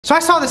So I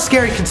saw this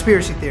scary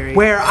conspiracy theory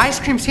where ice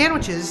cream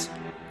sandwiches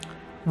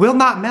will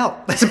not melt.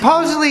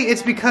 Supposedly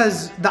it's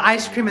because the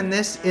ice cream in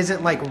this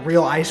isn't like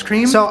real ice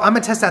cream. So I'm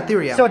gonna test that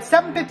theory out. So it's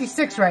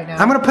 7:56 right now.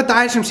 I'm gonna put the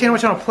ice cream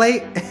sandwich on a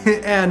plate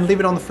and leave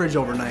it on the fridge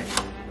overnight.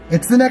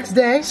 It's the next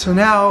day. So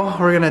now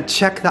we're gonna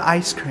check the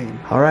ice cream.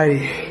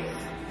 Alrighty.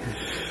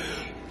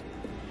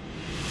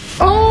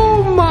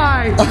 Oh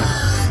my!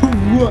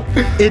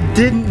 It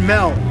didn't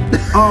melt.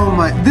 Oh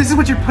my, this is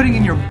what you're putting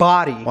in your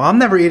body. Well, I'm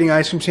never eating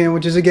ice cream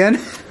sandwiches again.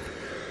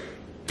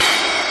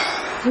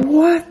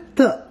 What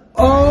the?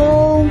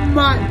 Oh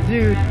my,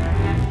 dude.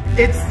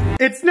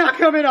 It's not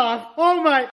coming off. Oh my.